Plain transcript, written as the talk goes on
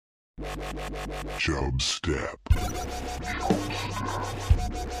Chub Step.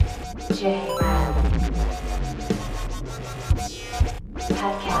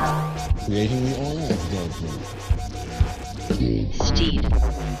 Creating the oil of judgment. Steed.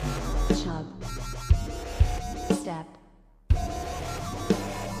 Chub. Step.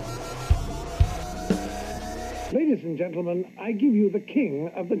 Ladies and gentlemen, I give you the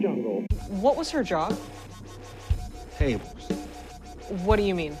king of the jungle. What was her job? Tables. What do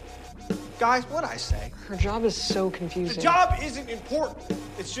you mean? Guys, what'd I say? Her job is so confusing. The job isn't important.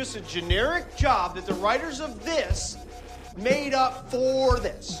 It's just a generic job that the writers of this made up for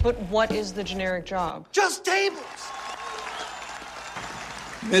this. But what is the generic job? Just tables.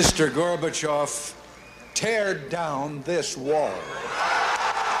 Mr. Gorbachev, tear down this wall.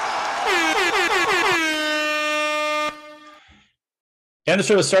 And the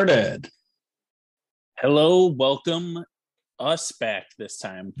show has started. Hello, welcome us back this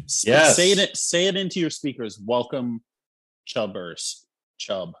time. Yes. Say it into your speakers. Welcome, Chubbers.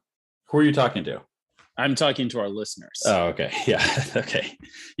 Chub. Who are you talking to? I'm talking to our listeners. Oh, okay. Yeah. Okay.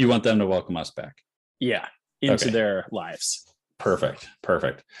 You want them to welcome us back. Yeah. Into their lives. Perfect.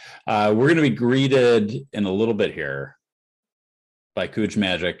 We're going to be greeted in a little bit here by Cooch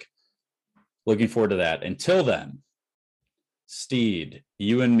Magic. Looking forward to that. Until then, Steed,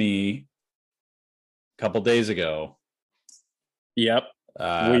 you and me, a couple days ago. Yep.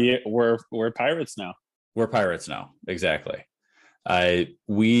 We're pirates now. We're pirates now. Exactly.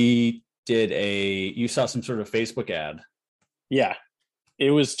 We did you saw some sort of Facebook ad. Yeah.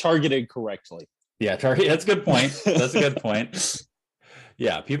 It was targeted correctly. Yeah. That's a good point. That's a good point.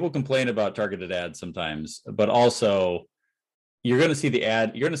 Yeah. People complain about targeted ads sometimes, but also you're going to see the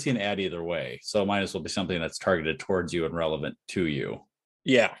ad. You're going to see an ad either way. So it might as well be something that's targeted towards you and relevant to you.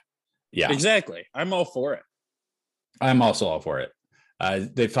 Yeah. Yeah. Exactly. I'm all for it. I'm also all for it.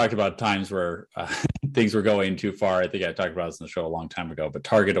 They've talked about times where things were going too far. I think I talked about this in the show a long time ago, but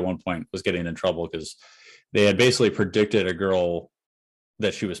Target at one point was getting in trouble because they had basically predicted a girl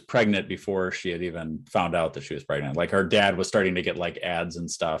that she was pregnant before she had even found out that she was pregnant. Like her dad was starting to get like ads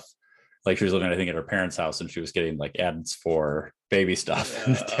and stuff. Like she was living, I think, at her parents' house, and she was getting like ads for baby stuff.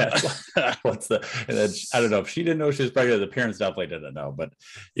 And then I don't know if she didn't know she was pregnant. The parents definitely didn't know, but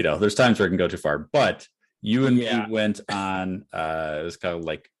there's times where it can go too far. But you and me went on. It was kind of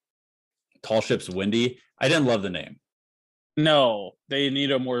like Tall Ships Windy. I didn't love the name. No, they need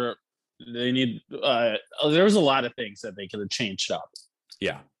there was a lot of things that they could have changed up.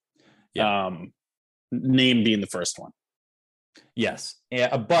 Yeah. Name being the first one. Yes.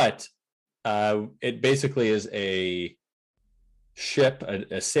 But it basically is a ship,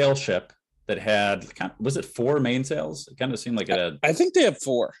 a sail ship that had, was it 4 mainsails? It kind of seemed like it had. I think they have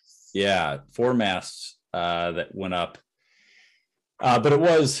 4. Yeah, 4 masts that went up. But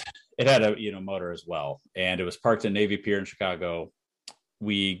it had a motor as well, and it was parked at Navy Pier in Chicago.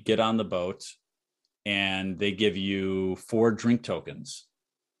 We get on the boat, and they give you 4 drink tokens.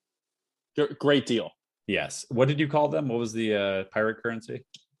 Great deal. Yes. What did you call them? What was the pirate currency?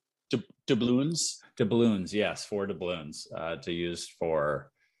 Doubloons. Doubloons. Yes, 4 doubloons to use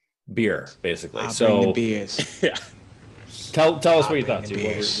for beer, basically. Bring the beers. Yeah. Tell us what you thought, too.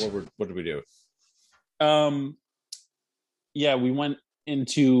 What did we do? Yeah, we went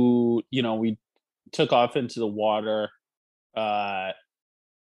into, we took off into the water.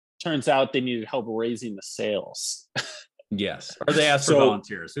 Turns out they needed help raising the sails. Yes. Or they asked for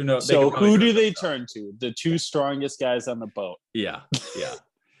volunteers. Who knows? So who do they turn to? The 2 strongest guys on the boat. Yeah.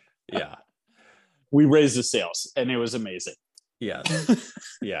 We raised the sails, and it was amazing. Yeah.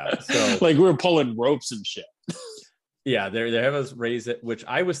 Yeah. So like we were pulling ropes and shit. Yeah, they have us raise it, which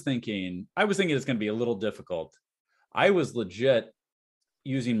I was thinking it's going to be a little difficult. I was legit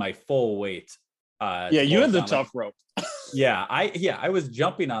using my full weight. Yeah, you had the tough rope. I was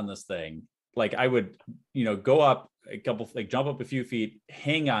jumping on this thing. Like I would, go up jump up a few feet,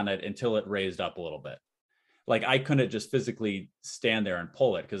 hang on it until it raised up a little bit. Like I couldn't just physically stand there and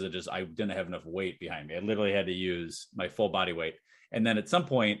pull it because I didn't have enough weight behind me. I literally had to use my full body weight. And then at some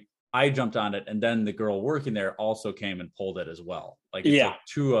point I jumped on it, and then the girl working there also came and pulled it as well. Like it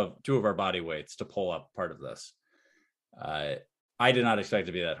took two of our body weights to pull up part of this. I did not expect it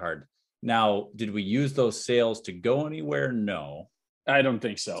to be that hard. Now, did we use those sails to go anywhere? No, I don't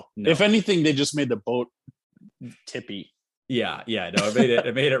think so. No. If anything, they just made the boat tippy. Yeah. No,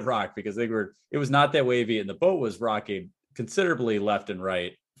 it made it rock because it was not that wavy, and the boat was rocking considerably left and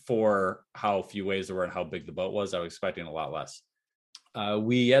right for how few waves there were and how big the boat was. I was expecting a lot less.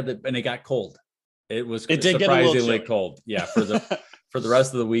 And it got cold. It did surprisingly cold. Yeah, for the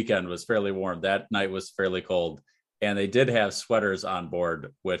rest of the weekend was fairly warm. That night was fairly cold, and they did have sweaters on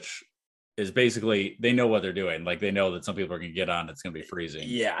board, which is basically they know what they're doing. Like they know that some people are going to get on. It's going to be freezing.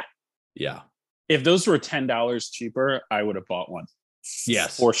 Yeah. Yeah. If those were $10 cheaper, I would have bought one.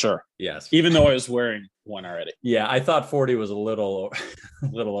 Yes. For sure. Yes. Even though I was wearing one already. Yeah, I thought 40 was a little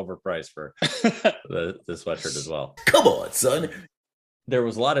overpriced for the sweatshirt as well. Come on, son. There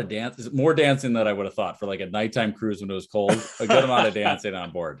was a lot of more dancing than I would have thought for like a nighttime cruise when it was cold. A good amount of dancing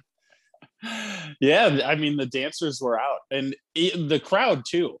on board. Yeah, I mean the dancers were out, and the crowd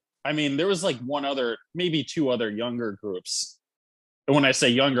too. I mean, there was like maybe two other younger groups. And when I say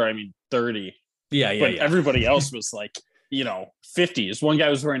younger, I mean 30. Yeah. But everybody else was like, 50s. One guy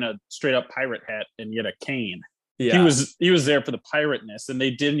was wearing a straight up pirate hat and yet a cane. Yeah. He was there for the pirateness, and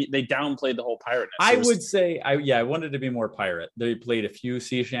they downplayed the whole pirateness. I would say I wanted to be more pirate. They played a few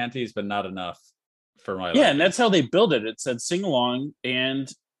sea shanties, but not enough for my life. And that's how they built it. It said sing along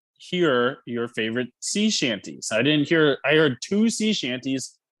and hear your favorite sea shanties. I heard two sea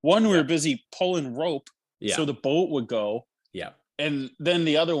shanties. One we were busy pulling rope so the boat would go. Yeah. And then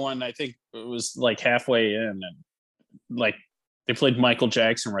the other one, I think it was like halfway in, and like they played Michael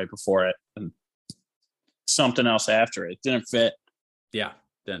Jackson right before it and something else after it. Didn't fit. Yeah,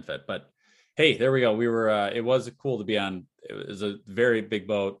 didn't fit. But hey, there we go. We were it was cool to be on. It was a very big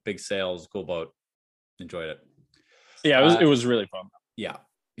boat, big sails, cool boat. Enjoyed it. Yeah, it was really fun. Yeah,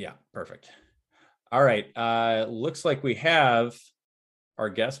 perfect. All right. Looks like we have our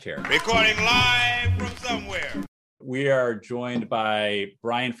guest here. Recording live from somewhere. We are joined by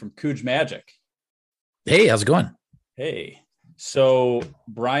Brian from Cooge Magic. Hey, how's it going? Hey. So,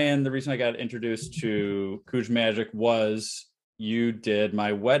 Brian, the reason I got introduced to Cooge Magic was you did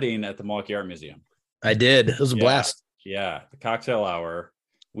my wedding at the Milwaukee Art Museum. I did. It was a blast. Yeah, the cocktail hour.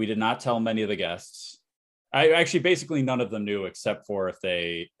 We did not tell many of the guests. I actually basically none of them knew except for if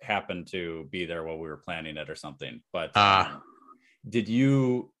they happened to be there while we were planning it or something. But did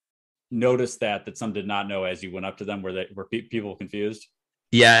you notice that some did not know as you went up to them? Were people confused?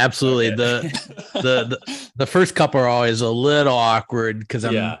 Yeah, absolutely. Okay. The first couple are always a little awkward because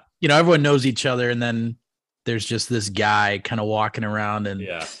everyone knows each other, and then there's just this guy kind of walking around, and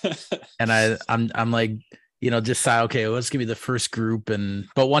and I'm like, just say, okay, let's give you the first group,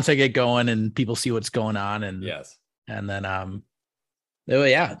 but once I get going and people see what's going on, and then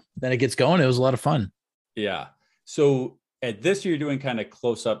then it gets going. It was a lot of fun. Yeah. So at this, you're doing kind of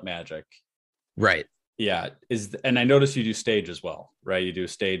close up magic, right? Yeah. And I noticed you do stage as well, right? You do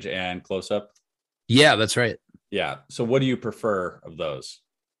stage and close up. Yeah, that's right. Yeah. So what do you prefer of those?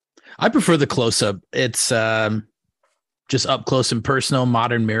 I prefer the close up. It's just up close and personal,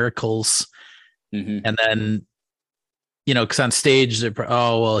 modern miracles. Mm-hmm. And then, because on stage, he's,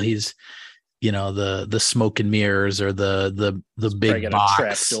 the smoke and mirrors or the big box.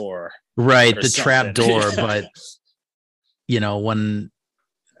 Trap door. Right. The trap door. But,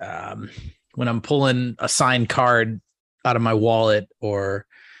 when I'm pulling a signed card out of my wallet or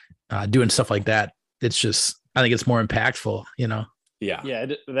doing stuff like that, it's just, I think it's more impactful, Yeah. Yeah.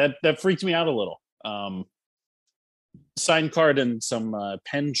 That freaked me out a little. Signed card and some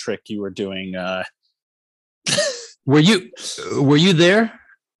pen trick you were doing. Were you there?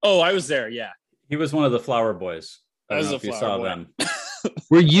 Oh, I was there. Yeah. He was one of the flower boys. I don't know if you saw them.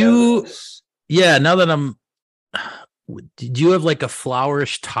 Were you? Yeah. Now that did you have like a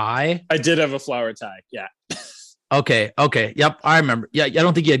flowerish tie? I did have a flower tie. Yeah. Okay. Yep. I remember. Yeah. I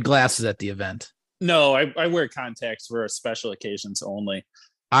don't think you had glasses at the event. No, I wear contacts for special occasions only.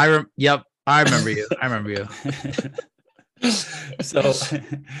 Yep. I remember you.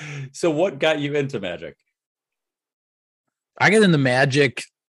 So what got you into magic? I got into magic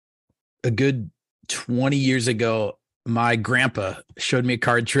a good 20 years ago. My grandpa showed me a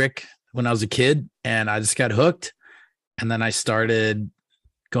card trick when I was a kid, and I just got hooked. And then I started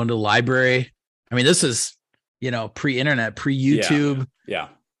going to the library. I mean, this is, pre-internet, pre-YouTube. Yeah.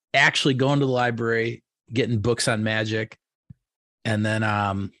 Actually going to the library, getting books on magic. And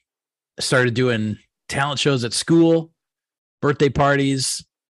then started doing talent shows at school, birthday parties.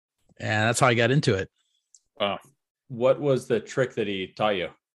 And that's how I got into it. Wow. What was the trick that he taught you?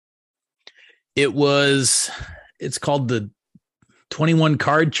 It's called the 21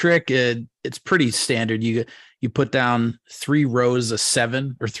 card trick. It's pretty standard. You put down 3 rows of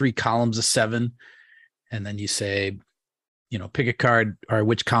 7 or 3 columns of 7. And then you say, pick a card or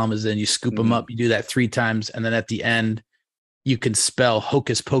which column is in, you scoop them up. You do that 3 times. And then at the end, you can spell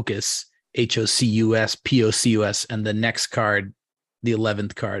hocus pocus, HOCUS, POCUS. And the next card, the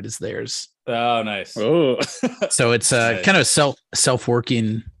 11th card is theirs. Oh, nice. Oh, so it's nice. Kind of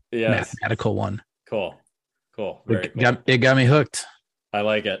self-working mathematical one. Cool. Very cool. It got me hooked. I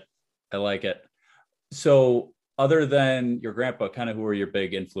like it. So other than your grandpa, kind of who were your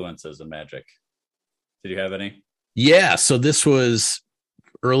big influences in magic? Did you have any? Yeah. So this was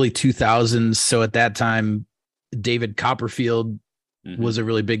early 2000s. So at that time, David Copperfield was a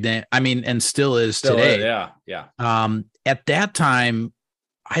really big name. I mean, and still is today. Yeah. At that time,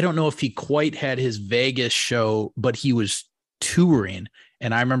 I don't know if he quite had his Vegas show, but he was touring.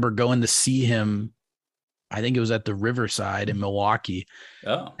 And I remember going to see him. I think it was at the Riverside in Milwaukee.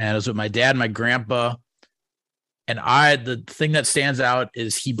 Oh. And it was with my dad and my grandpa. And the thing that stands out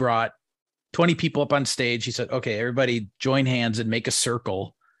is he brought 20 people up on stage. He said, okay, everybody join hands and make a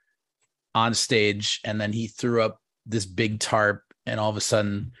circle on stage. And then he threw up this big tarp, and all of a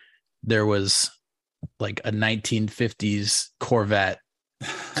sudden there was like a 1950s Corvette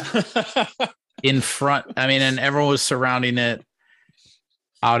in front. I mean, and everyone was surrounding it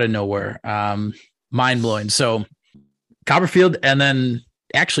out of nowhere. Mind blowing. So Copperfield, and then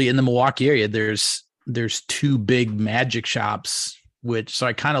actually in the Milwaukee area, there's two big magic shops, so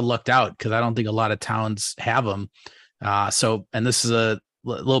I kind of lucked out because I don't think a lot of towns have them. And this is a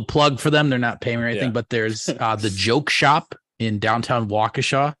little plug for them. They're not paying me or anything, but there's the Joke Shop in downtown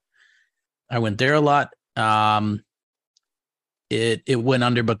Waukesha. I went there a lot. It went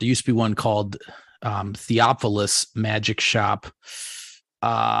under, but there used to be one called Theophilus Magic Shop.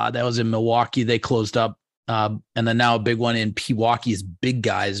 That was in Milwaukee. They closed up. And then now a big one in Pewaukee's Big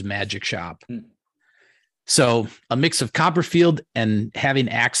Guys Magic Shop. So a mix of Copperfield and having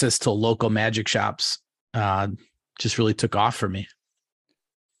access to local magic shops just really took off for me.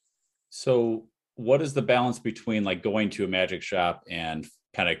 So what is the balance between like going to a magic shop and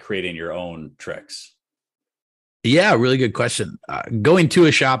kind of creating your own tricks? Yeah, really good question. Going to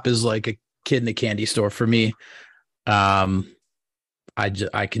a shop is like a kid in a candy store for me. I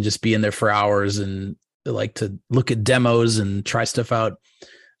can just be in there for hours and like to look at demos and try stuff out.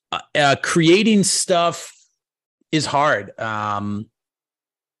 Creating stuff is hard. I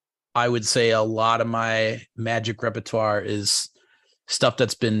would say a lot of my magic repertoire is stuff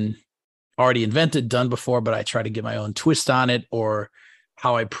that's been already invented, done before, but I try to get my own twist on it or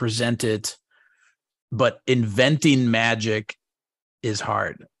how I present it. But inventing magic is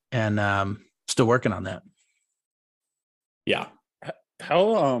hard, and still working on that. Yeah.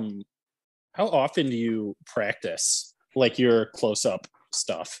 How often do you practice like your close-up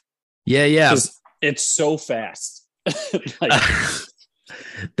stuff? Yeah. It's so fast.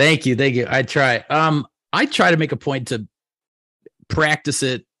 Thank you. I try. I try to make a point to practice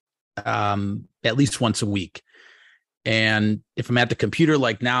it at least once a week. And if I'm at the computer,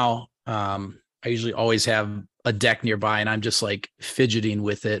 like now, I usually always have a deck nearby, and I'm just like fidgeting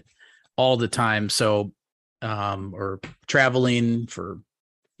with it all the time. So, or traveling for,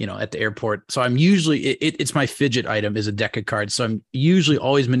 at the airport. So I'm usually, it's my fidget item is a deck of cards. So I'm usually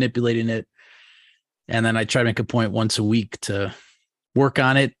always manipulating it. And then I try to make a point once a week to work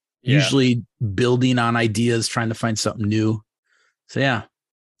on it, usually building on ideas, trying to find something new. So yeah.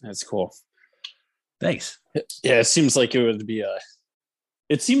 That's cool. Thanks. Yeah. It seems like it would be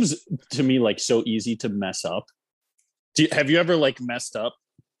it seems to me like so easy to mess up. Have you ever like messed up?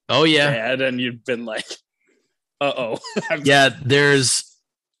 Oh yeah. Bad, and you've been like, uh-oh. Yeah.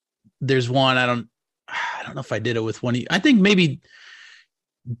 There's one, I don't know if I did it with one. I think maybe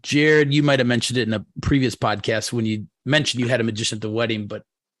Jared, you might've mentioned it in a previous podcast when you mentioned you had a magician at the wedding, but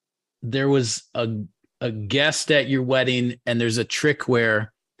there was a guest at your wedding, and there's a trick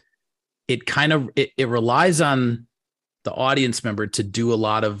where it relies on the audience member to do a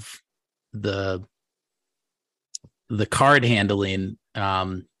lot of the card handling.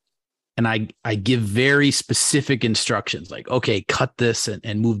 And I give very specific instructions, like, okay, cut this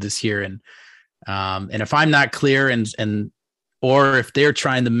and move this here. And if I'm not clear or if they're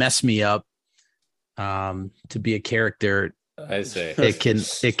trying to mess me up, to be a character, I say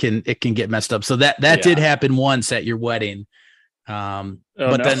it can get messed up. So that did happen once at your wedding. But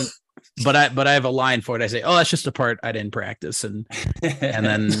I have a line for it. I say, oh, that's just a part I didn't practice. And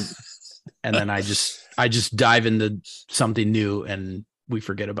then I just dive into something new, and we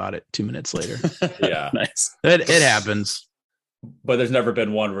forget about it 2 minutes later. Yeah. Nice. It happens. But there's never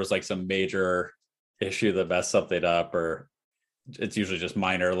been one where it's like some major issue that messed something up, or it's usually just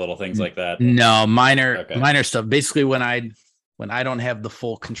minor little things like that. No, minor stuff. Basically when I don't have the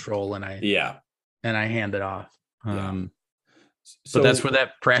full control and I hand it off. But that's where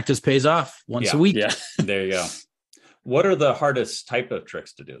that practice pays off once a week. Yeah. There you go. What are the hardest type of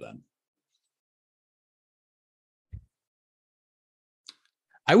tricks to do then?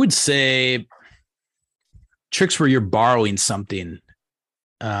 I would say tricks where you're borrowing something.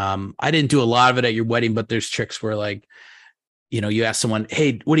 I didn't do a lot of it at your wedding, but there's tricks where like you ask someone,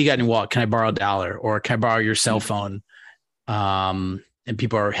 hey, what do you got in your wallet? Can I borrow $1? Or can I borrow your cell phone? And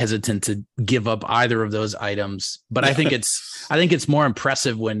people are hesitant to give up either of those items. But I think it's more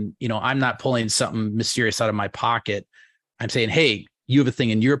impressive when, I'm not pulling something mysterious out of my pocket. I'm saying, hey, you have a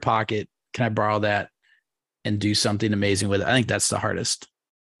thing in your pocket. Can I borrow that and do something amazing with it? I think that's the hardest.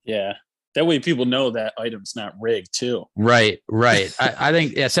 Yeah. That way people know that item's not rigged too. Right. I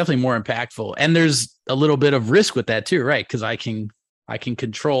think it's definitely more impactful. And there's a little bit of risk with that too, right? Because I can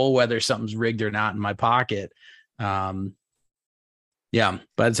control whether something's rigged or not in my pocket. Yeah,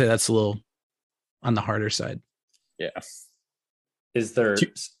 but I'd say that's a little on the harder side. Yeah. Is there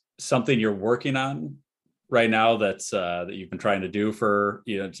something you're working on right now that's that you've been trying to do for,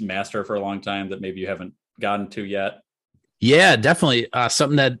 to master for a long time that maybe you haven't gotten to yet? Yeah, definitely.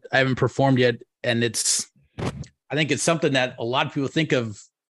 Something that I haven't performed yet. And I think it's something that a lot of people think of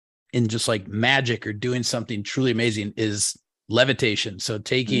in just like magic or doing something truly amazing is levitation. So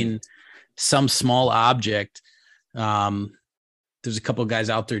taking some small object, there's a couple of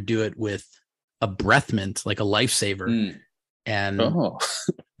guys out there do it with a breath mint, like a lifesaver, and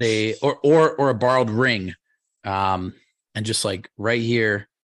they or a borrowed ring, and just like right here,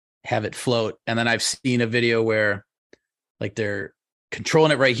 have it float. And then I've seen a video where like they're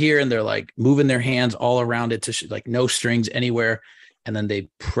controlling it right here, and they're like moving their hands all around it to like no strings anywhere, and then they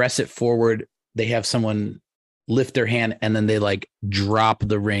press it forward. They have someone lift their hand, and then they like drop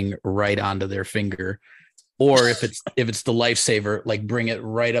the ring right onto their finger. Or if it's the lifesaver, like bring it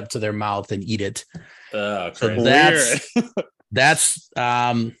right up to their mouth and eat it. So that's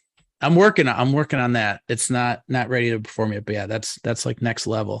I'm working on that. It's not ready to perform yet, but yeah, that's like next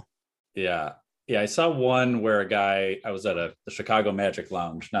level. Yeah. I saw one where I was at the Chicago Magic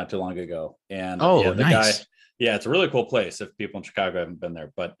Lounge not too long ago, and the nice. guy, it's a really cool place if people in Chicago haven't been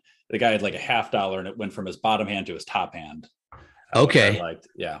there. But the guy had like a $50, and it went from his bottom hand to his top hand. Okay. I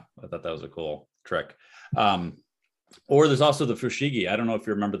thought that was a cool trick. Or there's also the fushigi. I don't know if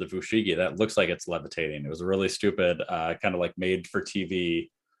you remember the fushigi. That looks like it's levitating. It was a really stupid, kind of like made for TV.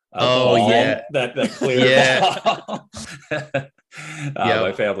 That clear ball.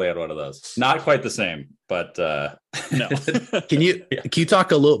 My family had one of those. Not quite the same, but no. Can you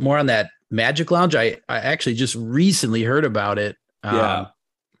talk a little more on that Magic Lounge? I actually just recently heard about it.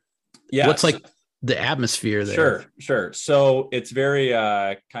 What's like the atmosphere there? Sure. So it's very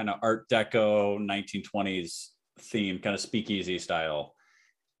kind of Art Deco 1920s theme, kind of speakeasy style.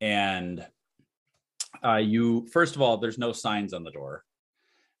 And first of all, there's no signs on the door.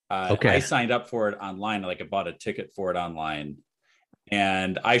 I signed up for it online. Like I bought a ticket for it online,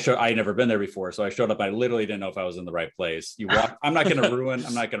 and I'd never been there before. So I showed up. I literally didn't know if I was in the right place. I'm not going to ruin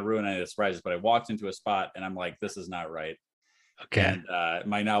any of the surprises, but I walked into a spot and I'm like, this is not right. Okay. And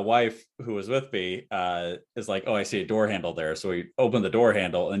my now wife, who was with me, is like, oh, I see a door handle there. So we open the door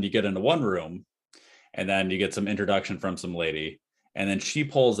handle and you get into one room, and then you get some introduction from some lady. And then she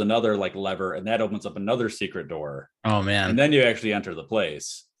pulls another like lever, and that opens up another secret door. Oh man. And then you actually enter the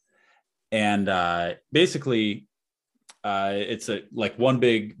place. And basically it's a like one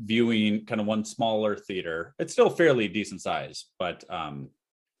big viewing, kind of one smaller theater. It's still fairly decent size, but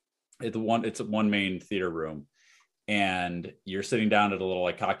it's one main theater room. And you're sitting down at a little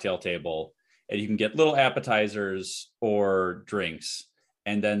like cocktail table, and you can get little appetizers or drinks.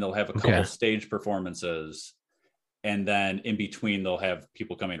 And then they'll have a couple stage performances. And then in between, they'll have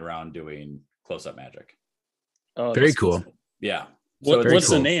people coming around doing close-up magic. Oh, very cool. Yeah. What's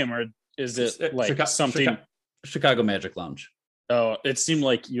the name, or is it like something? Chicago Magic Lounge. Oh, it seemed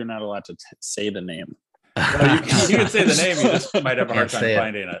like you're not allowed to say the name. Well, you can say the name. You just might have a hard time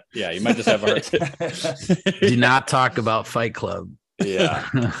finding it. Yeah, you might just have a hard time. Do not talk about Fight Club. Yeah.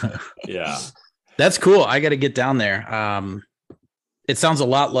 That's cool. I got to get down there. It sounds a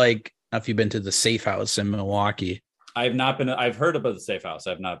lot like, if you've been to the Safe House in Milwaukee. I've not been. I've heard about the Safe House.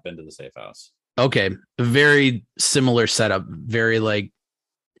 I've not been to the Safe House. Okay. Very similar setup. Very like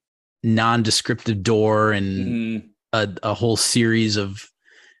non-descriptive door and a whole series of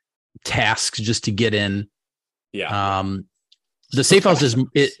tasks just to get in. Yeah. The Safe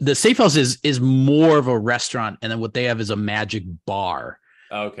House is more of a restaurant, and then what they have is a magic bar.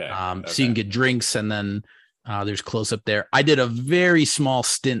 Okay. So you can get drinks, and then there's close up there. I did a very small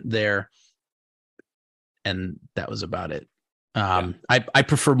stint there, and that was about it. I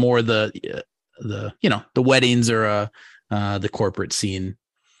prefer more the weddings or the corporate scene.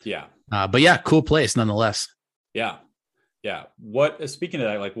 Yeah. But yeah, cool place nonetheless. Yeah. Speaking of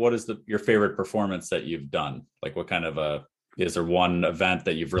that, like, what is your favorite performance that you've done? Like, what kind of is there one event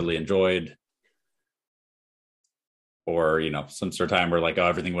that you've really enjoyed? or some sort of time where like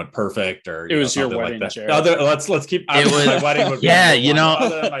everything went perfect, or it was your something wedding, like that. Jared. Let's keep. It was my wedding would be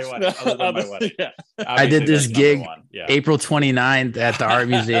other than my wedding. Yeah. I did this gig Yeah. April 29th at the art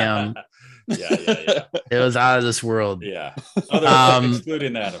museum. Yeah. It was out of this world. Yeah.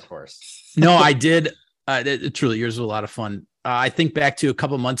 Excluding that, of course. No, I did. Truly, yours was a lot of fun. I think back to a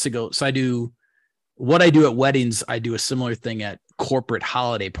couple months ago. So I do at weddings. I do a similar thing at corporate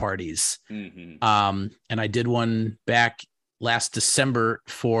holiday parties. Mm-hmm. And I did one back last December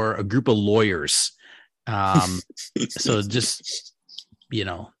for a group of lawyers. So just,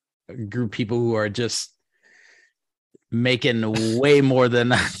 a group of people who are just making way more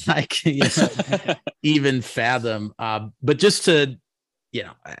than I can even fathom. But just to,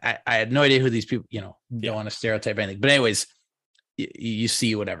 I had no idea who these people, don't want to stereotype anything. But anyways, you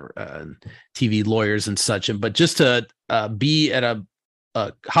see whatever TV lawyers and such. But just to be at a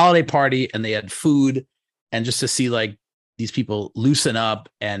holiday party and they had food, and just to see like these people loosen up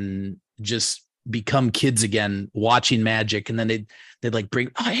and just become kids again, watching magic. And then they'd like bring,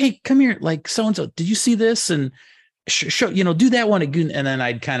 oh, hey, come here. Like so-and-so, did you see this? And show, do that one again. And then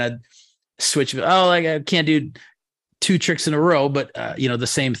I'd kind of switch. Oh, like I can't do 2 tricks in a row, but the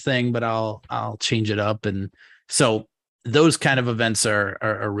same thing, but I'll change it up. And so those kind of events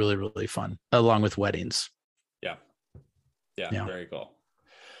are really, really fun, along with weddings. Yeah. Very cool.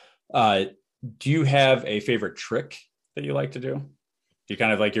 Do you have a favorite trick that you like to do? Do you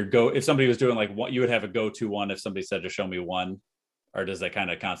kind of like if somebody was doing like what you would have a go-to one if somebody said to show me one, or does that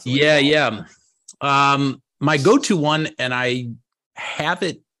kind of constantly? Yeah. My go-to one, and I have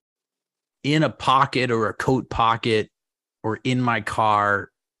it in a pocket or a coat pocket or in my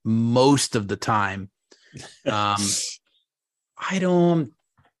car most of the time. I don't,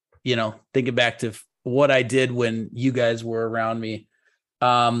 thinking back to what I did when you guys were around me.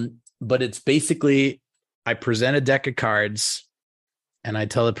 But it's basically, I present a deck of cards and I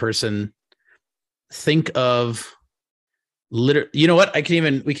tell the person, think of you know what? We can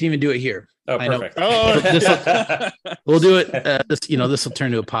even do it here. Oh, I perfect. We'll do it. This will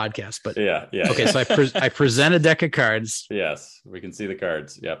turn to a podcast, but yeah. Okay. So I present a deck of cards. Yes. We can see the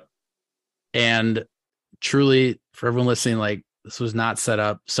cards. Yep. And truly, for everyone listening, like, this was not set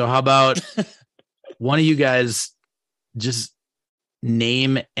up. So how about one of you guys just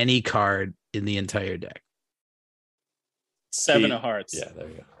name any card in the entire deck? 7 of hearts. Yeah, there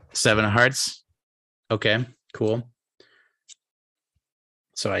you go. 7 of hearts. Okay, cool.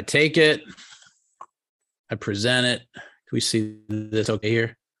 So I take it, I present it. Can we see this okay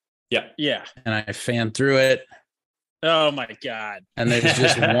here? Yeah. And I fan through it. Oh my God. And there's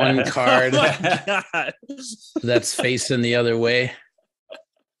just one card Oh my God. that's facing the other way.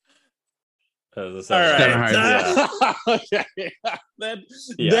 All right. Okay. That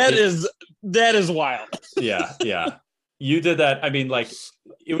is wild. Yeah. You did that. I mean, like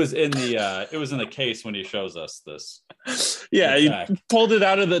it was in the case when he shows us this. Yeah, he pulled it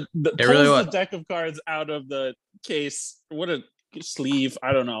out of the really deck of cards out of the case. What a sleeve.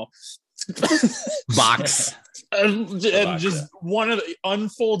 I don't know. Box. Just one of the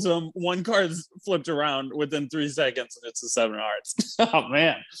unfolds them, one card's flipped around within 3 seconds, and it's a 7 of hearts. Oh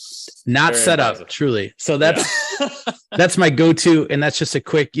man. Not Very set impressive. up, truly. So that's my go-to, and that's just a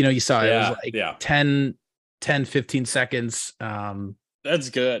quick, you saw it. It was like 10, 15 seconds. That's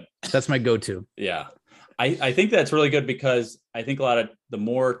good. That's my go-to. Yeah. I think that's really good because I think a lot of the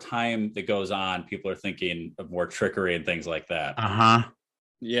more time that goes on, people are thinking of more trickery and things like that.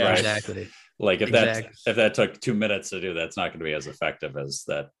 Yeah, right? Exactly. Like if that took 2 minutes to do, that's not going to be as effective as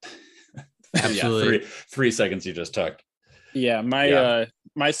that. Absolutely. 3 seconds you just took. Yeah,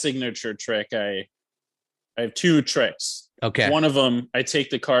 my signature trick. I have 2 tricks. Okay. One of them, I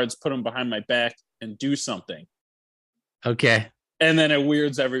take the cards, put them behind my back, and do something. Okay. And then it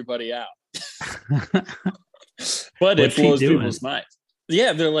weirds everybody out. But it blows people's minds.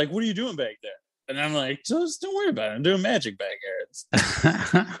 Yeah, they're like, "What are you doing back there?" And I'm like, "Just don't worry about it. I'm doing magic back here."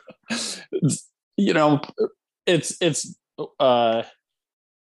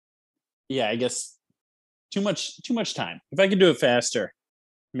 I guess too much time. If I could do it faster,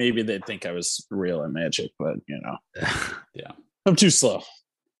 maybe they'd think I was real at magic, but yeah, I'm too slow.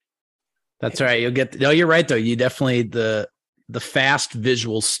 That's all right. You're right though. You definitely the fast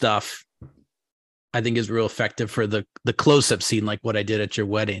visual stuff I think is real effective for the close-up scene, like what I did at your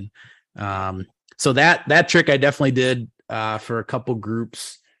wedding. So that trick I definitely did for a couple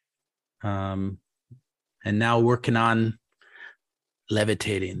groups. And now working on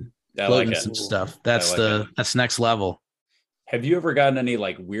levitating, floating some stuff. That's that's next level. Have you ever gotten any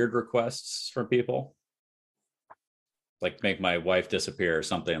like weird requests from people? like make my wife disappear or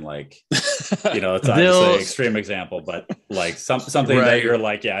something, like, you know, it's obviously an extreme example, but like something Right. that you're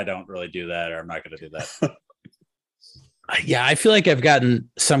like, yeah, I don't really do that, or I'm not going to do that. Yeah, I feel like I've gotten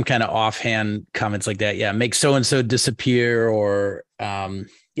some kind of offhand comments like that. Yeah, make so and so disappear, or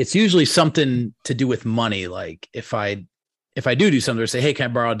it's usually something to do with money. Like if I do something, or say, hey,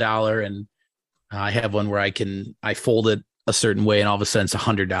 can I borrow $1? And I have one where I fold it a certain way, and all of a sudden it's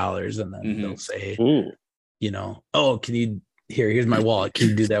 $100, and then they'll say, Ooh. you know, oh, can you here's my wallet? Can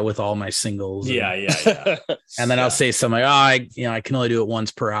you do that with all my singles? Yeah. And then I'll say something like, I can only do it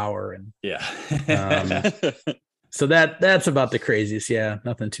once per hour, and Yeah. so that's about the craziest. Yeah,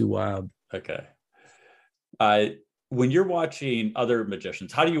 nothing too wild. Okay. When you're watching other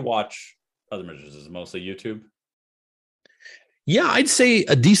magicians, how do you watch other magicians? Is it mostly YouTube? Yeah, I'd say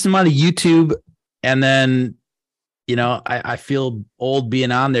a decent amount of YouTube, and then, I feel old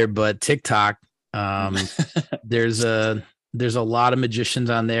being on there, but TikTok. There's a lot of magicians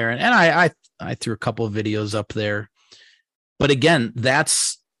on there, and I threw a couple of videos up there. But again,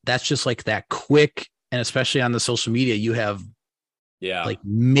 that's just like that quick, and especially on the social media, you have like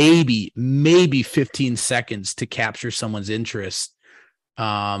maybe 15 seconds to capture someone's interest.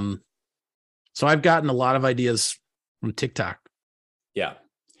 So I've gotten a lot of ideas from TikTok. Yeah.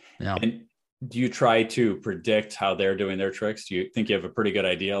 Yeah. And do you try to predict how they're doing their tricks? Do you think you have a pretty good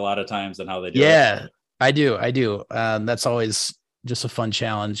idea a lot of times on how they do it? Yeah, I do. That's always just a fun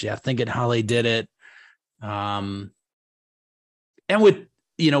challenge. Yeah. Thinking how they did it. And with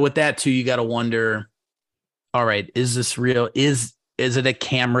that too, you got to wonder, all right, is this real? Is it a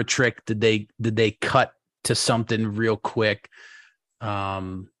camera trick? Did they cut to something real quick?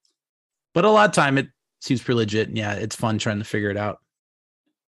 But a lot of time it seems pretty legit. And yeah, it's fun trying to figure it out.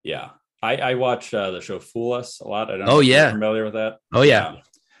 Yeah. I watch the show Fool Us a lot. I don't know if yeah. you're familiar with that. Oh yeah.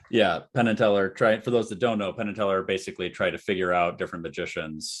 Yeah. Penn and Teller for those that don't know, Penn and Teller basically try to figure out different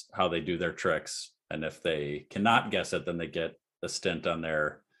magicians, how they do their tricks. And if they cannot guess it, then they get a stint on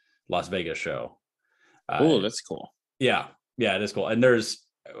their Las Vegas show. Oh, that's cool. Yeah. Yeah, it is cool. And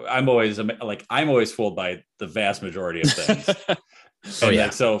I'm always fooled by the vast majority of things.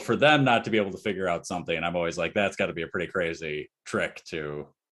 So for them not to be able to figure out something, I'm always like, that's got to be a pretty crazy trick to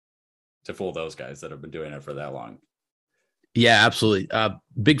fool those guys that have been doing it for that long. Yeah, absolutely.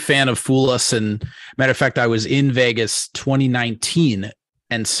 Big fan of Fool Us. And matter of fact, I was in Vegas 2019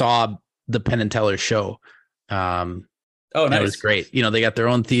 and saw the Penn and Teller show. Oh, nice. It was great. They got their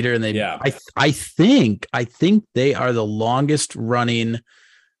own theater, and I think they are the longest running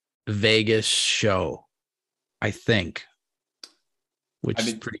Vegas show. I think, which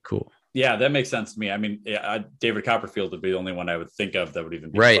is pretty cool. Yeah, that makes sense to me. I mean, David Copperfield would be the only one I would think of that would even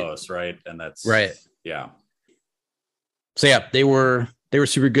be close, right? And that's right. Yeah. So yeah, they were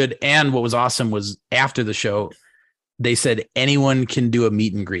super good. And what was awesome was after the show, they said anyone can do a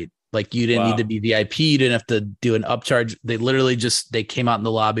meet and greet. Like you didn't need to be VIP. You didn't have to do an upcharge. They literally they came out in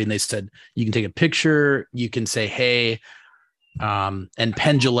the lobby and they said, you can take a picture. You can say, hey, and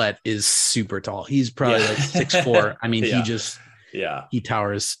Penn Jillette is super tall. He's probably like 6'4". I mean, he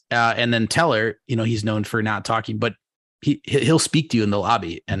towers. And then Teller, he's known for not talking, but he'll speak to you in the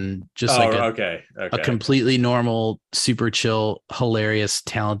lobby, and just a completely normal, super chill, hilarious,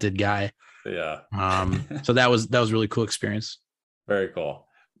 talented guy. Yeah. So that was a really cool experience. Very cool.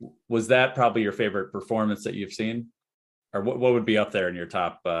 Was that probably your favorite performance that you've seen, or what would be up there in your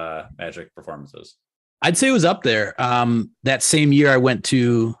top magic performances? I'd say it was up there. That same year I went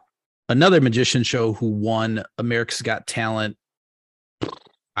to another magician show who won America's Got Talent.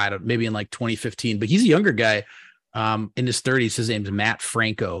 Maybe in like 2015, but he's a younger guy, in his 30s. His name's Matt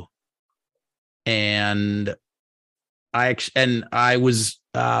Franco. And I was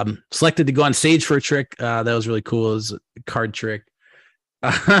selected to go on stage for a trick. That was really cool. It was a card trick.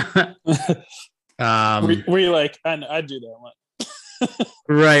 Were you like, I'd do that one?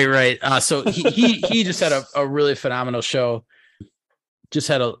 Right. So he just had a really phenomenal show. Just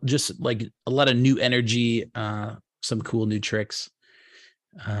had a lot of new energy, some cool new tricks.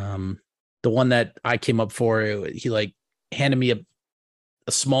 The one that I came up for, he handed me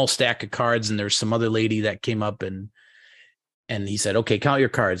a small stack of cards, and there's some other lady that came up and he said, okay, count your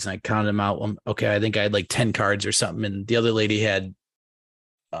cards. And I counted them out. Okay, I think I had 10 cards or something. And the other lady had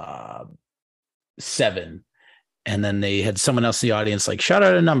 7. And then they had someone else in the audience shout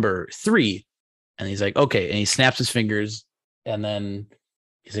out a number 3. And he's like, okay. And he snaps his fingers, and then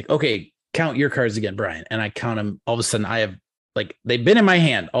he's like, okay, count your cards again, Brian. And I count them. All of a sudden I have they've been in my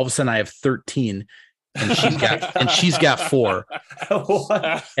hand. All of a sudden I have 13, and she's got 4.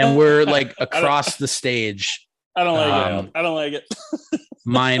 What? And we're across the stage, I don't like it. I don't like it.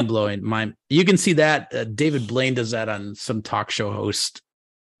 Mind blowing. You can see that David Blaine does that on some talk show host.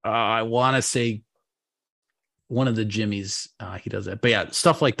 I want to say one of the Jimmys. He does that, but yeah,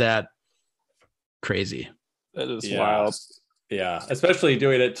 stuff like that. Crazy. That is wild. Yeah, especially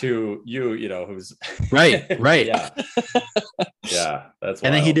doing it to you, who's right. yeah, that's wild.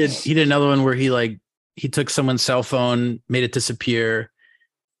 And then he did another one where he took someone's cell phone, made it disappear,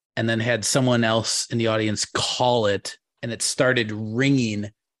 and then had someone else in the audience call it, and it started ringing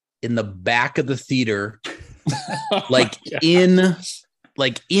in the back of the theater,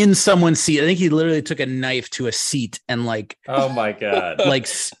 in someone's seat. I think he literally took a knife to a seat and oh my God,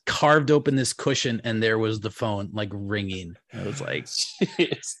 carved open this cushion, and there was the phone ringing. I was like,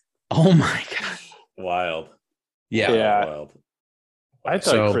 oh my God. Wild. Yeah. Wild. I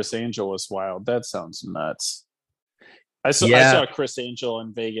thought Chris Angel was wild. That sounds nuts. I saw Chris Angel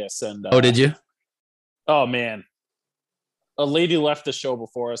in Vegas, and did you? Oh man, a lady left the show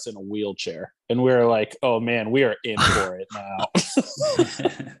before us in a wheelchair, and we were like, "Oh man, we are in for it now."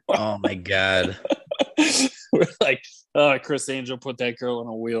 Oh my God, we're like, "Oh, Chris Angel put that girl in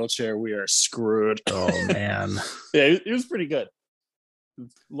a wheelchair. We are screwed." Oh man, yeah, it was pretty good. A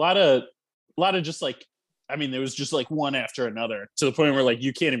lot of just there was just one after another to the point where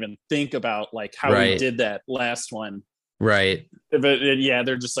you can't even think about how we did that last one. Right. But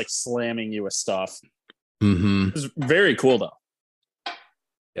they're just slamming you with stuff. Mm-hmm. It was very cool though.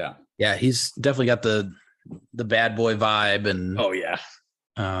 Yeah. Yeah. He's definitely got the bad boy vibe and oh yeah.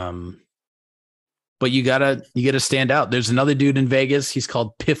 But you gotta stand out. There's another dude in Vegas. He's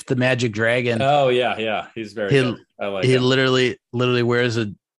called Piff the Magic Dragon. Oh yeah. Yeah. He's very good. I like he him. literally wears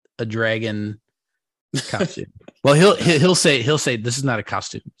a dragon costume. Well, he'll say this is not a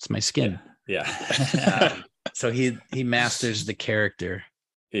costume. It's my skin. Yeah. So he masters the character.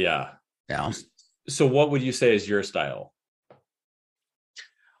 Yeah. Yeah. So what would you say is your style?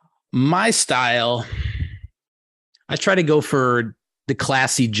 My style, I try to go for the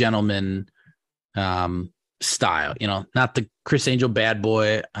classy gentleman style, not the Chris Angel bad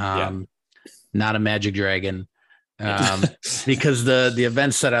boy, not a magic dragon. Because the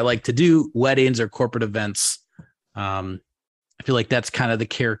events that I like to do, weddings or corporate events, I feel like that's kind of the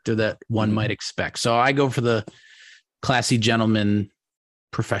character that one might expect. So I go for the classy gentleman,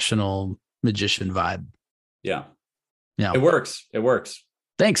 professional magician vibe. Yeah. Yeah. It works.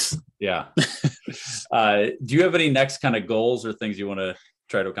 Thanks. Yeah. Do you have any next kind of goals or things you want to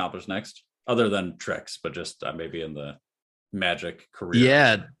try to accomplish next other than tricks, but just maybe in the magic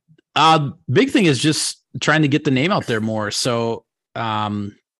career? Yeah. Big thing is just trying to get the name out there more. So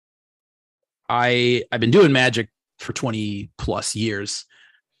I've been doing magic for 20 plus years,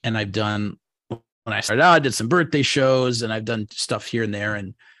 and when I started out, I did some birthday shows and I've done stuff here and there.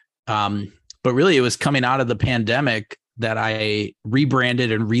 And, but really it was coming out of the pandemic that I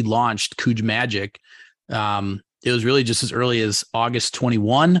rebranded and relaunched Cooge Magic. It was really just as early as August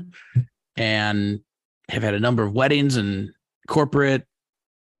 21, and have had a number of weddings and corporate,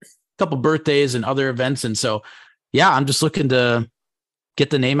 couple birthdays and other events. And so, yeah, I'm just looking to get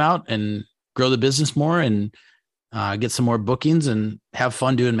the name out and grow the business more and get some more bookings and have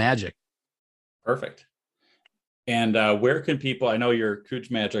fun doing magic. Perfect. And where can people, I know your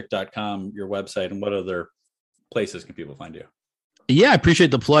coogemagic.com, your website, and what other places can people find you? Yeah, I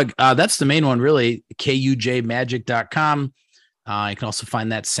appreciate the plug. That's the main one, really, kujmagic.com. You can also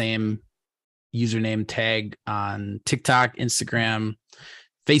find that same username tag on TikTok, Instagram,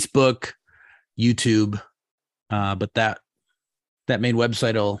 Facebook, YouTube. But that main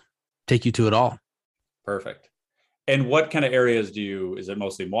website will take you to it all. Perfect. And what kind of areas is it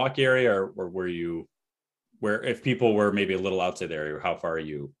mostly Milwaukee area or where if people were maybe a little outside the area, how far are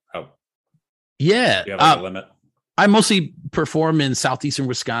you? Yeah. Do you have a limit? I mostly perform in southeastern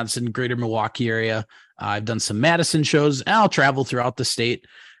Wisconsin, greater Milwaukee area. I've done some Madison shows. And I'll travel throughout the state,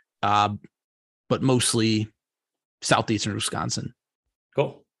 but mostly southeastern Wisconsin.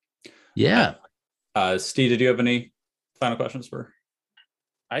 Cool. Yeah. Steve, did you have any final questions for?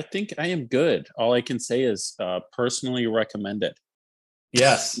 I think I am good. All I can say is personally recommended.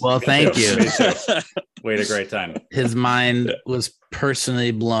 Yes. Well, thank you. We had a great time. His mind was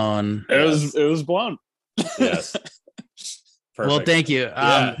personally blown. It was blown. Yes. Perfect. Well, thank you.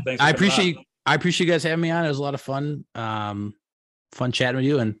 Thanks I appreciate you guys having me on. It was a lot of fun. Fun chatting with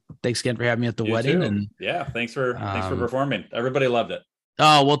you, and thanks again for having me at the wedding. Too. And yeah, thanks for performing. Everybody loved it.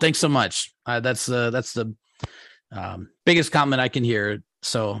 Oh, well, thanks so much. That's the biggest compliment I can hear.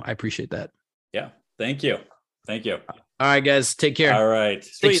 So I appreciate that. Yeah. Thank you. All right, guys. Take care. All right.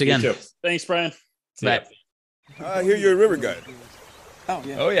 Thanks again. Thanks, Brian. Bye. I hear you're a river guide. Oh,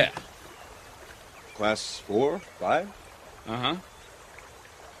 yeah. Oh, yeah. Class 4, 5? Uh-huh.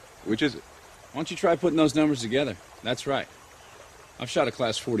 Which is it? Why don't you try putting those numbers together? That's right. I've shot a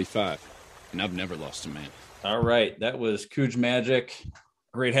Class 45, and I've never lost a man. All right. That was Cooge Magic.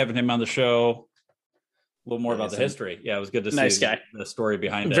 Great having him on the show. A little more about the history. Yeah, it was good to Nice see guy. the story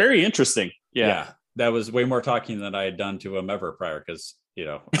behind it. Very interesting. Yeah. That was way more talking than I had done to him ever prior because,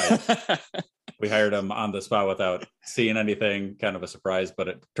 we hired him on the spot without seeing anything, kind of a surprise, but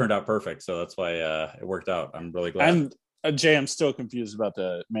it turned out perfect. So that's why it worked out. I'm really glad. Jay, I'm still confused about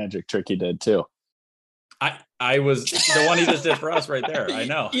the magic trick he did too. I was the one he just did for us right there. I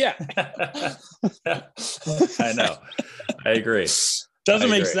know. Yeah. I know. I agree. Doesn't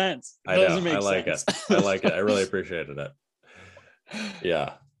make sense. I like it. I like it. I really appreciated it.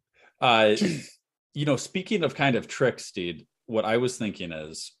 Yeah. Speaking of kind of tricks, Steed, what I was thinking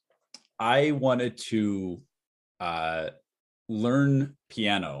is I wanted to learn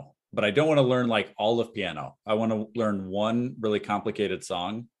piano, but I don't want to learn like all of piano. I want to learn one really complicated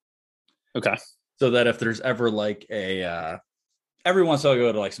song. Okay. So that if there's ever like every once in a while I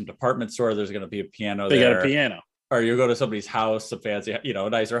go to like some department store, there's going to be a piano They there. got a piano. Or you go to somebody's house, some fancy,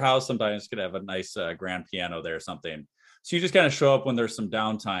 nicer house. Sometimes could have a nice grand piano there or something. So you just kind of show up when there's some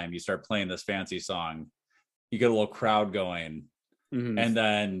downtime. You start playing this fancy song. You get a little crowd going. Mm-hmm. And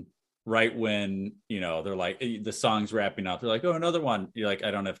then right when, they're like, the song's wrapping up, they're like, oh, another one. You're like,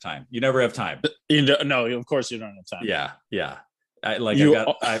 I don't have time. You never have time. No, of course you don't have time. Yeah. Yeah.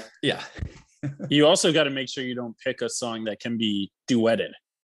 You also got to make sure you don't pick a song that can be duetted.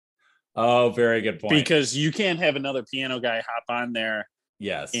 Oh, very good point. Because you can't have another piano guy hop on there,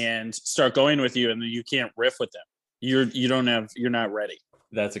 yes, and start going with you, and then you can't riff with them. You're not ready.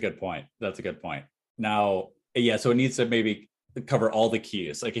 That's a good point. Now, so it needs to maybe cover all the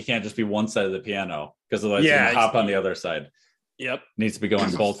keys. Like it can't just be one side of the piano because otherwise you're gonna hop on the other side. Yep, it needs to be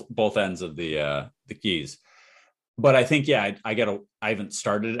going both ends of the keys. But I think, I haven't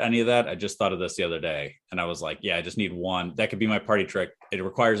started any of that. I just thought of this the other day and I was like, I just need one. That could be my party trick. It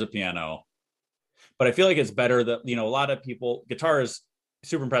requires a piano, but I feel like it's better that, a lot of people, guitar is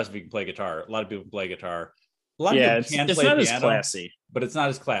super impressive. You can play guitar. A lot of people play guitar. A lot of people can play piano, as classy, but it's not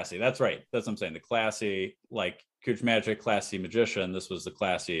as classy. That's right. That's what I'm saying. The classy, like Cooge Magic, classy Magician. This was the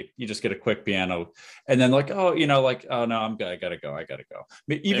classy. You just get a quick piano, and then like, oh no, I gotta go.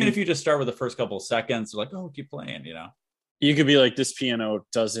 But even if you just start with the first couple of seconds, like, oh, keep playing. You could be like, this piano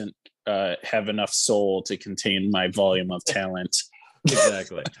doesn't have enough soul to contain my volume of talent.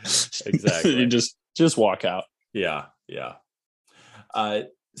 Exactly. You just walk out. Yeah.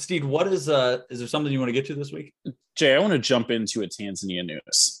 Steve, what is there something you want to get to this week? Jay, I want to jump into a Tanzania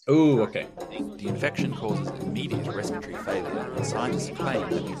news. Oh, okay. The infection causes immediate respiratory failure, and scientists claim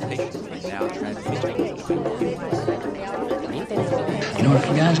the mutation is now transmitted. You know what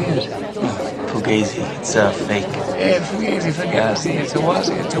Fugazi is? Fugazi, it's fake. Yeah, Fugazi, it's a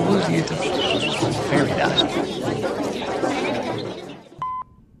wazi, it's a woozy, it's a fairy dust.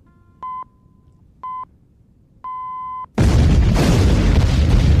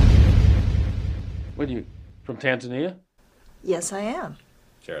 What are you, from Tanzania? Yes, I am.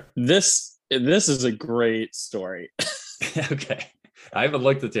 Sure. This is a great story. Okay. I haven't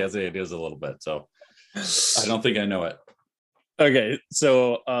looked at Tanzania news a little bit, so I don't think I know it. Okay,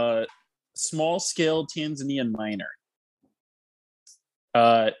 so small scale Tanzanian miner.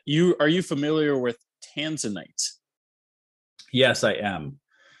 Are you familiar with tanzanite? Yes, I am.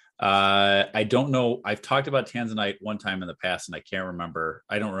 I don't know. I've talked about tanzanite one time in the past, and I can't remember.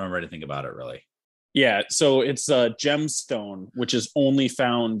 I don't remember anything about it really. Yeah, so it's a gemstone, which is only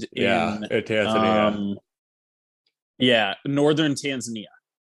found in Tanzania. Northern Tanzania.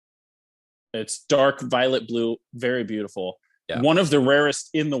 It's dark violet blue, very beautiful. Yeah. One of the rarest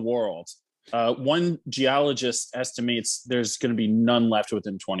in the world. One geologist estimates there's going to be none left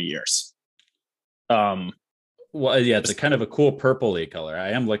within 20 years. It's a kind of a cool purpley color. I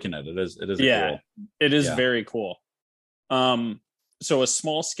am looking at it. It is cool. It is very cool. So a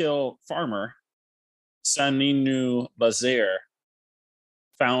small scale farmer, Saninu Bazair,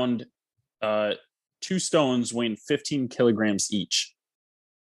 found 2 stones weighing 15 kilograms each.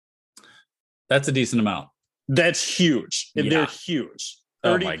 That's a decent amount. That's huge. Yeah. They're huge.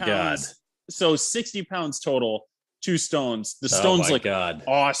 30 my pounds. God. So 60 pounds total, 2 stones. The stone's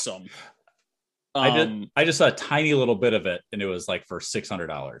awesome. I just saw a tiny little bit of it, and it was like for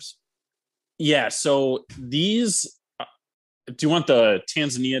 $600. Yeah. So these. Do you want the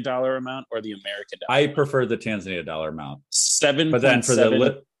Tanzania dollar amount or the American dollar? I prefer the Tanzania dollar amount.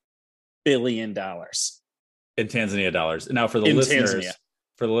 $7.7 billion in Tanzania dollars. Now for the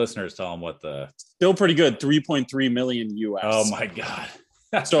listeners, tell them what the still pretty good. 3.3 million US. Oh my God.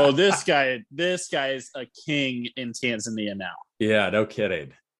 So this guy is a king in Tanzania now. Yeah, no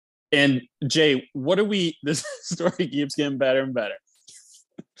kidding. And Jay, this story keeps getting better and better.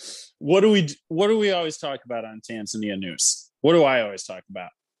 What do we always talk about on Tanzania news? What do I always talk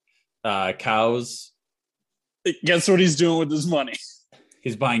about? Cows. Guess what he's doing with his money?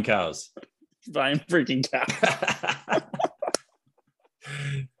 He's buying cows. Buying freaking cows.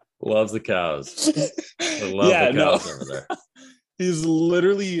 Loves the cows. I love the cows over there. He's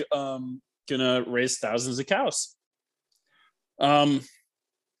literally gonna raise thousands of cows.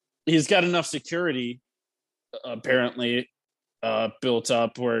 He's got enough security apparently built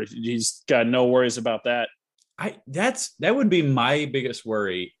up where he's got no worries about that. That would be my biggest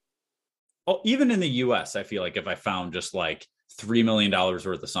worry. Oh, even in the US, I feel like if I found just like $3 million worth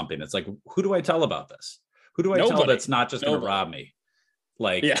of something, it's like, who do I tell about this? Who do I tell that's not just going to rob me?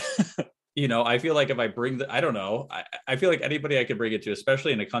 Like, I feel like if I bring I don't know. I feel like anybody I could bring it to,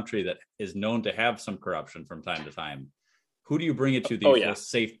 especially in a country that is known to have some corruption from time to time, who do you bring it to that you feel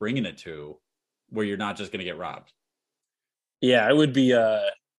safe bringing it to where you're not just going to get robbed? Yeah, I would be,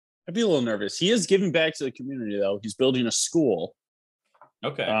 I'd be a little nervous. He is giving back to the community though. He's building a school.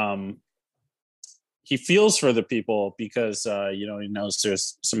 Okay. He feels for the people because, he knows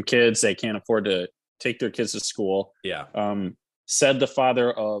there's some kids they can't afford to take their kids to school. Yeah. Said the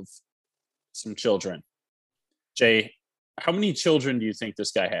father of some children. Jay, how many children do you think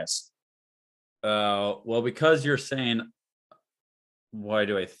this guy has? Well, because you're saying, why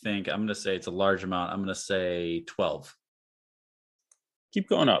do I think? I'm going to say it's a large amount. I'm going to say 12. Keep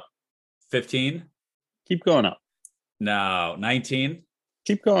going up. 15? Keep going up. No, 19?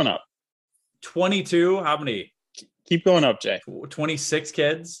 Keep going up. 22? How many? Keep going up, Jay. 26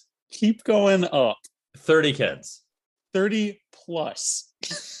 kids? Keep going up. 30 kids. 30 plus.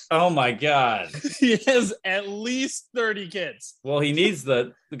 Oh my God. He has at least 30 kids. Well, he needs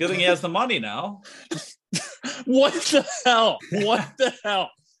the good thing he has the money now. What the hell? What the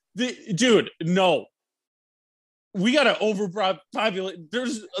hell? Dude, no. We got to overpopulate.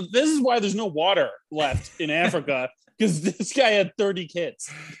 This is why there's no water left in Africa, because this guy had 30 kids.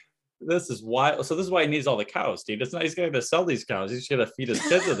 This is why. So this is why he needs all the cows, dude. It's not. He's going to sell these cows. He's going to feed his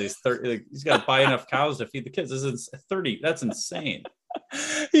kids with these 30. He's got to buy enough cows to feed the kids. This is 30. That's insane.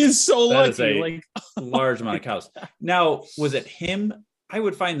 He's so that lucky. Is a large amount of cows. Now, was it him? I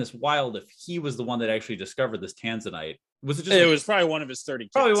would find this wild if he was the one that actually discovered this tanzanite. Was it just? It was probably one of his 30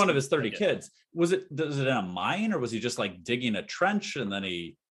 kids. Probably one of his 30 kids. Was it in a mine, or was he just like digging a trench and then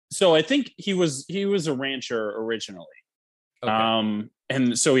he? So I think he was a rancher originally. Okay.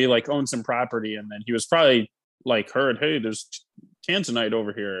 And so he like owned some property, and then he was probably like heard, hey, there's tanzanite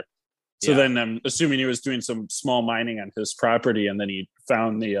over here. So then I'm assuming he was doing some small mining on his property, and then he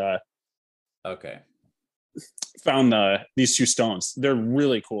found these two stones. They're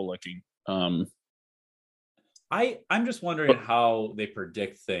really cool looking. I'm just wondering how they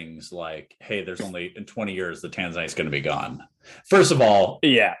predict things like, hey, there's only in 20 years the tanzanite's going to be gone. First of all,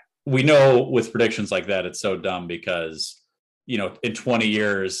 we know with predictions like that it's so dumb because in 20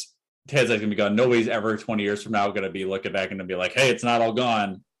 years tanzanite's going to be gone. Nobody's ever 20 years from now going to be looking back and be like, hey, it's not all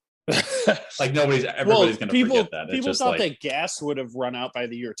gone. Like everybody's going to forget that. People thought that gas would have run out by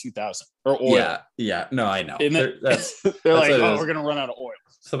the year 2000 or oil. Yeah. No, I know. They're like, oh, we're going to run out of oil.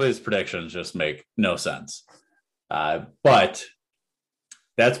 Some of these predictions just make no sense. But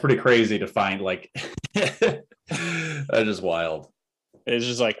that's pretty crazy to find. Like, that's just wild. It's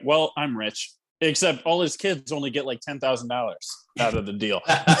just like, well, I'm rich. Except all his kids only get like $10,000 out of the deal.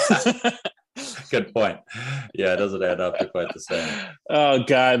 Good point. Yeah, it doesn't add up to quite the same. Oh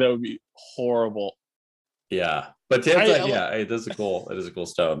God, that would be horrible. Yeah, but it is a cool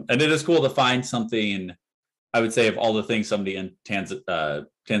stone, and it is cool to find something. I would say of all the things somebody in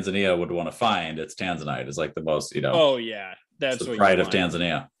Tanzania would want to find, it's tanzanite. It's like the most, Oh yeah, that's the pride of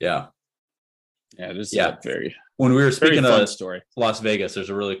Tanzania. Yeah. Yeah, this is very. When we were speaking of story. Las Vegas, there's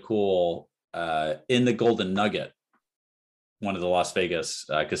a really cool in the Golden Nugget, one of the Las Vegas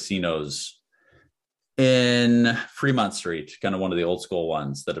casinos in Fremont Street, kind of one of the old school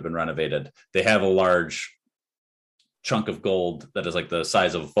ones that have been renovated. They have a large chunk of gold that is like the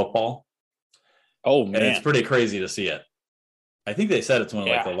size of a football. Oh man, and it's pretty crazy to see it. I think they said it's one of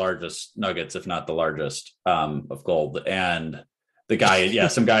like the largest nuggets, if not the largest, of gold. And the guy,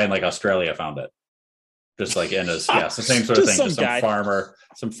 some guy in like Australia found it. Just like in his, the same sort of thing.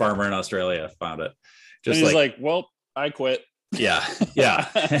 Some farmer in Australia found it. Just and he's like, well, I quit. Yeah.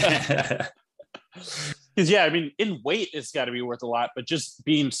 Because I mean, in weight, it's got to be worth a lot, but just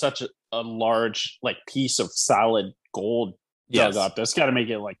being such a large like piece of solid gold dug up, that's got to make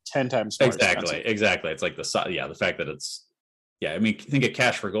it like 10 times more expensive. Exactly. It's like the fact that it's Yeah, I mean, think of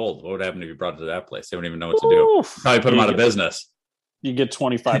Cash for Gold. What would happen if you brought it to that place? They wouldn't even know what to do. Probably put them out of business. You get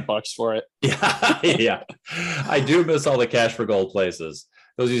 $25 for it. Yeah. I do miss all the Cash for Gold places.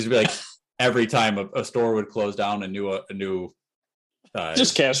 Those used to be like every time a store would close down, a new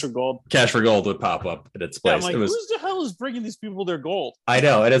just Cash for Gold. Cash for Gold would pop up at its place. I'm like, who the hell is bringing these people their gold? I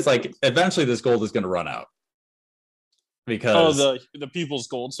know, and it's like eventually this gold is going to run out because the people's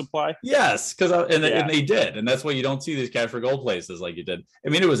gold supply. Yes, because and they did, and that's why you don't see these Cash for Gold places like you did. I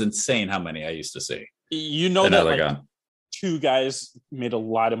mean, it was insane how many I used to see. You know that like, 2 guys made a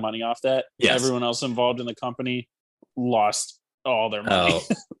lot of money off that. Yes. Everyone else involved in the company lost all their money. Oh,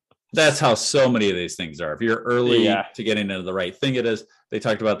 that's how so many of these things are. If you're early to getting into the right thing, it is. They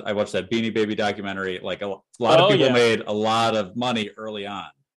talked about, I watched that Beanie Baby documentary. Like a lot of people made a lot of money early on.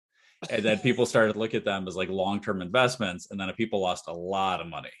 And then people started to look at them as like long-term investments. And then people lost a lot of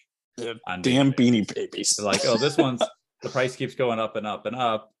money. On damn Beanie Babies. They're like, oh, this one's, the price keeps going up and up and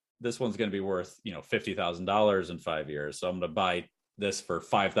up. This one's going to be worth, $50,000 in 5 years. So I'm going to buy this for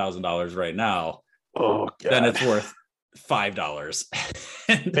 $5,000 right now. Oh, God. Then it's worth $5.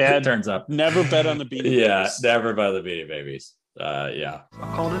 Bad. It turns up. Never bet on the Beanie Babies. Yeah, never bet on the Beanie Babies. Yeah.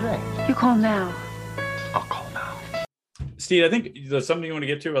 I'll call today. You call now. I'll call now. Steve, I think there's something you want to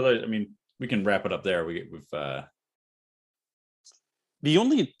get to. I mean, we can wrap it up there. We've the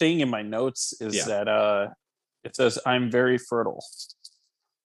only thing in my notes is that it says I'm very fertile.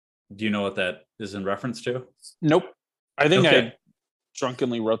 Do you know what that is in reference to? Nope. I think I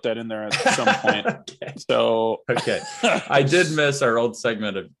drunkenly wrote that in there at some point. So I did miss our old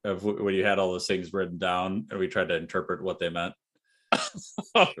segment of when you had all those things written down and we tried to interpret what they meant.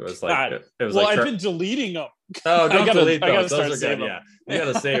 It was like I've been deleting them. Oh, don't delete those. Those are good. Yeah, you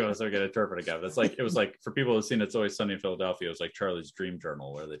gotta save them so we can interpret again. It was like for people who've seen It's Always Sunny in Philadelphia. It was like Charlie's Dream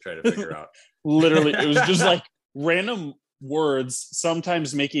Journal where they try to figure out. Literally, it was just like random words,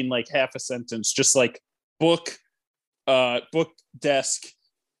 sometimes making like half a sentence, just like book desk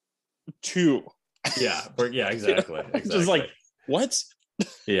 2. Yeah, exactly. Just like what?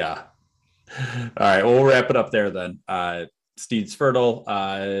 Yeah. All right, well, we'll wrap it up there then. Steed's fertile.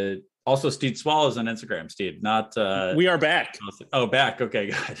 Also, Steed Swallows on Instagram. Steed, not. We are back. Oh, back. Okay,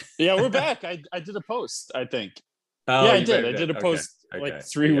 good. Yeah, we're back. I did a post, I think. Oh, yeah, I did. I did a post like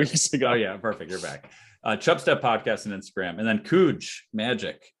 3 weeks ago. Oh, yeah, perfect. You're back. Chubstep Podcast on Instagram, and then Cooge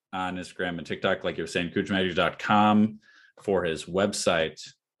Magic on Instagram and TikTok, like you were saying, CoogeMagic.com for his website.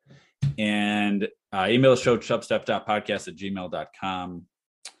 And email the show, chubstep.podcast@gmail.com.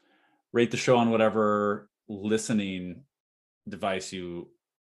 Rate the show on whatever listening device you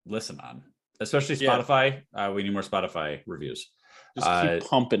listen on, especially Spotify. We need more Spotify reviews. Just keep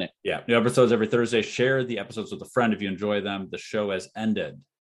pumping it. Yeah, new episodes every Thursday. Share the episodes with a friend if you enjoy them. The show has ended.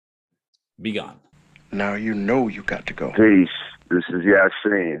 Be gone. Now you know you got to go. Peace. This is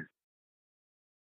Yasin.